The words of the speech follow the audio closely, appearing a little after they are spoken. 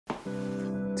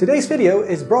Today's video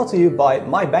is brought to you by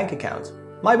My Bank Account.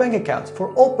 My Bank Account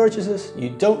for all purchases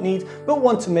you don't need but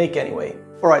want to make anyway.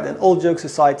 Alright then, all jokes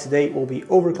aside, today we'll be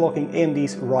overclocking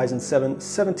AMD's Ryzen 7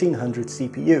 1700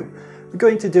 CPU. We're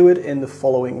going to do it in the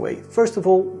following way. First of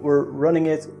all, we're running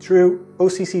it through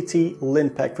OCCT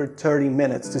Linpack for 30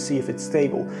 minutes to see if it's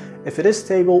stable. If it is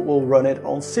stable, we'll run it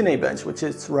on Cinebench, which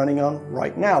it's running on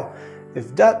right now.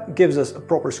 If that gives us a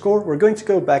proper score, we're going to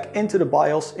go back into the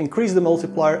BIOS, increase the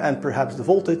multiplier and perhaps the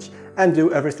voltage, and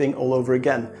do everything all over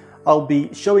again. I'll be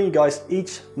showing you guys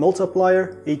each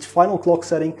multiplier, each final clock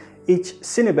setting, each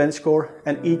Cinebench score,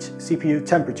 and each CPU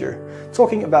temperature.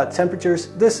 Talking about temperatures,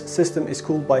 this system is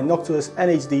cooled by Noctua's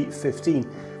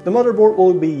NHD15. The motherboard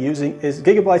we'll be using is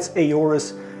Gigabyte's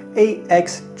Aorus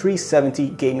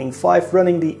AX370 Gaming 5,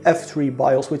 running the F3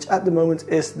 BIOS, which at the moment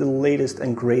is the latest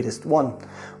and greatest one.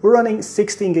 We're running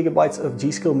 16 GB of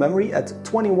G-Skill memory at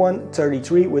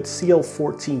 2133 with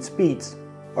CL14 speeds.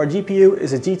 Our GPU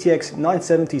is a GTX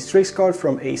 970 Strix card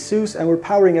from Asus, and we're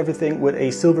powering everything with a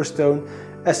Silverstone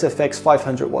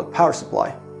SX500-watt power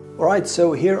supply. Alright,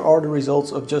 so here are the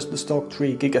results of just the stock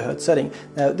 3 GHz setting.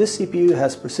 Now this CPU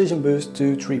has precision boost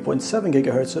to 3.7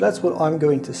 GHz, so that's what I'm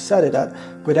going to set it at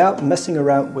without messing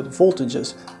around with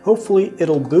voltages. Hopefully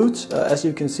it'll boot. As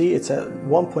you can see, it's at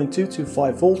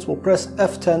 1.225 volts. We'll press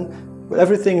F10 with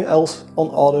everything else on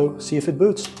auto, see if it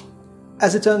boots.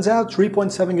 As it turns out,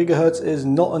 3.7 GHz is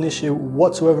not an issue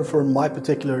whatsoever for my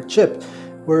particular chip.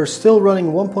 We're still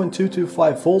running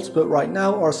 1.225 volts, but right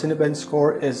now our Cinebench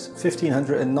score is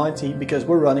 1590 because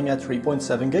we're running at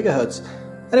 3.7 GHz.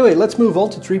 Anyway, let's move on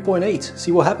to 3.8,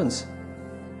 see what happens.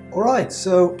 Alright,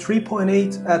 so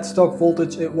 3.8 at stock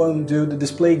voltage, it won't do, the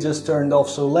display just turned off,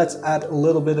 so let's add a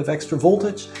little bit of extra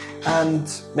voltage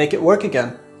and make it work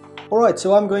again. Alright,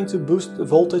 so I'm going to boost the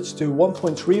voltage to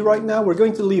 1.3 right now. We're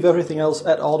going to leave everything else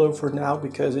at auto for now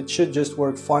because it should just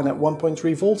work fine at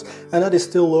 1.3 volts, and that is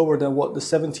still lower than what the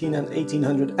 17 and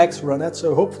 1800X run at,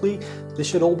 so hopefully this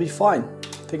should all be fine.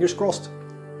 Fingers crossed.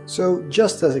 So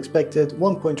just as expected,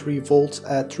 1.3 volts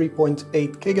at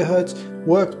 3.8 GHz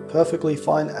worked perfectly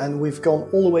fine, and we've gone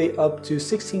all the way up to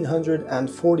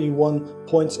 1641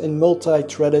 points in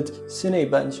multi-threaded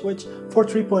Cinebench, which for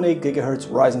 3.8 GHz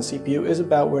Ryzen CPU is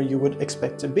about where you would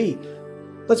expect to be.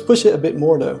 Let's push it a bit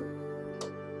more though.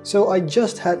 So I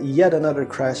just had yet another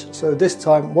crash, so this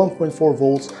time 1.4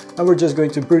 volts, and we're just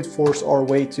going to brute force our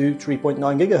way to 3.9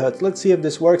 GHz. Let's see if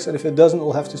this works, and if it doesn't,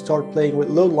 we'll have to start playing with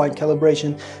load line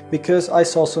calibration because I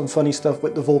saw some funny stuff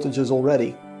with the voltages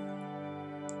already.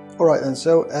 Alright, and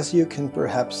so as you can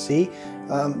perhaps see,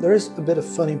 there is a bit of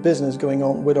funny business going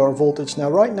on with our voltage.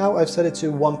 Now right now I've set it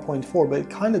to 1.4, but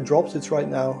it kind of drops. It's right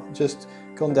now just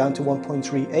gone down to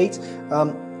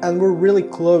 1.38. And we're really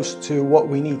close to what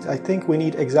we need. I think we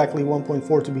need exactly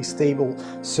 1.4 to be stable.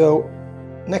 So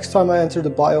next time I enter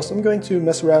the BIOS, I'm going to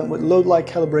mess around with load line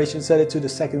calibration, set it to the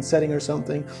second setting or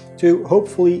something to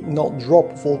hopefully not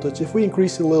drop voltage. If we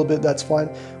increase it a little bit, that's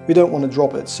fine. We don't want to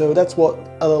drop it. So that's what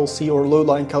LLC or load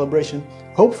line calibration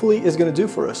hopefully is going to do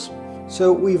for us.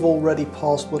 So we've already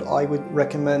passed what I would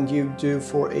recommend you do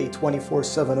for a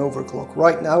 24/7 overclock.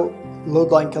 Right now,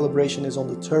 load line calibration is on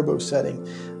the turbo setting.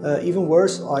 Even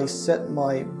worse, I set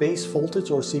my base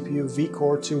voltage or CPU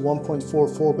Vcore to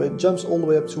 1.44, but it jumps all the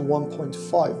way up to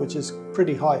 1.5, which is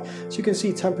pretty high. So you can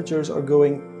see temperatures are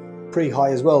going pretty high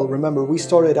as well. Remember, we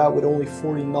started out with only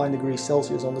 49 degrees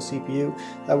Celsius on the CPU,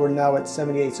 and we're now at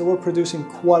 78, so we're producing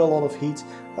quite a lot of heat.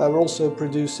 We're also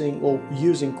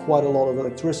using quite a lot of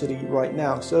electricity right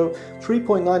now, so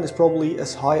 3.9 is probably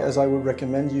as high as I would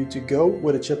recommend you to go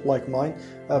with a chip like mine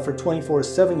for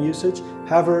 24/7 usage.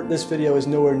 However, this video is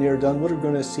nowhere near done. We're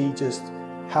going to see just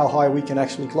how high we can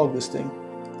actually clock this thing.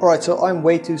 Alright, so I'm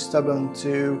way too stubborn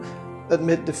to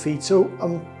admit defeat, so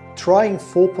I'm trying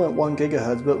 4.1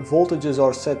 GHz, but voltages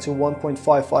are set to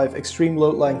 1.55 extreme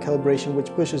load line calibration,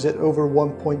 which pushes it over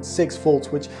 1.6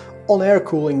 volts, which on air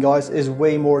cooling, guys, is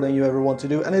way more than you ever want to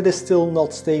do, and it is still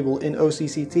not stable in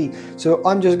OCCT. So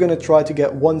I'm just going to try to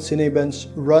get one Cinebench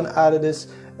run out of this,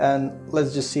 and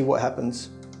let's just see what happens.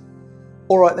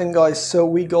 Alright then guys, so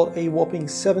we got a whopping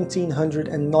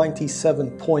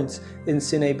 1797 points in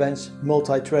Cinebench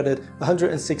multi-threaded,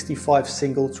 165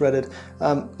 single-threaded.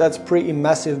 That's pretty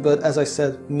massive, but as I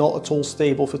said, not at all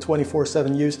stable for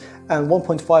 24/7 use, and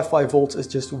 1.55 volts is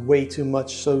just way too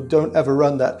much, so don't ever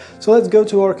run that. So let's go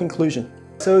to our conclusion.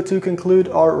 So to conclude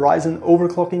our Ryzen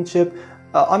overclocking chip,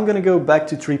 I'm going to go back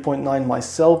to 3.9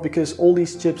 myself because all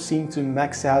these chips seem to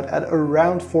max out at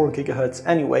around 4 GHz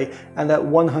anyway, and that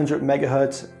 100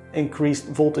 MHz increased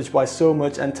voltage by so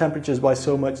much and temperatures by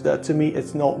so much that to me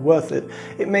it's not worth it.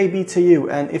 It may be to you,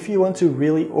 and if you want to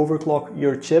really overclock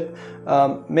your chip,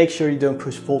 make sure you don't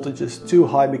push voltages too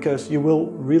high, because you will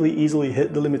really easily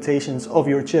hit the limitations of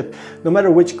your chip, no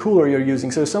matter which cooler you're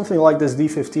using. So something like this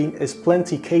D15 is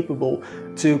plenty capable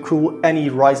to cool any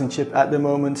Ryzen chip at the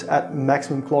moment at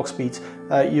maximum clock speeds.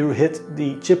 You hit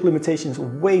the chip limitations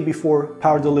way before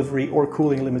power delivery or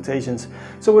cooling limitations.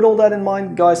 So with all that in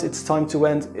mind, guys, it's time to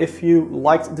end. If you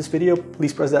liked this video,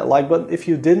 please press that like button. If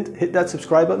you didn't, hit that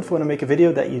subscribe button for when I make a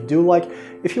video that you do like.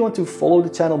 If you want to follow the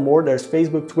channel more, there's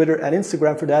Facebook, Twitter and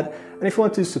Instagram for that. And if you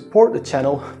want to support the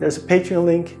channel, there's a Patreon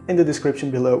link in the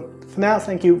description below. For now,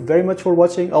 thank you very much for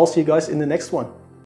watching. I'll see you guys in the next one.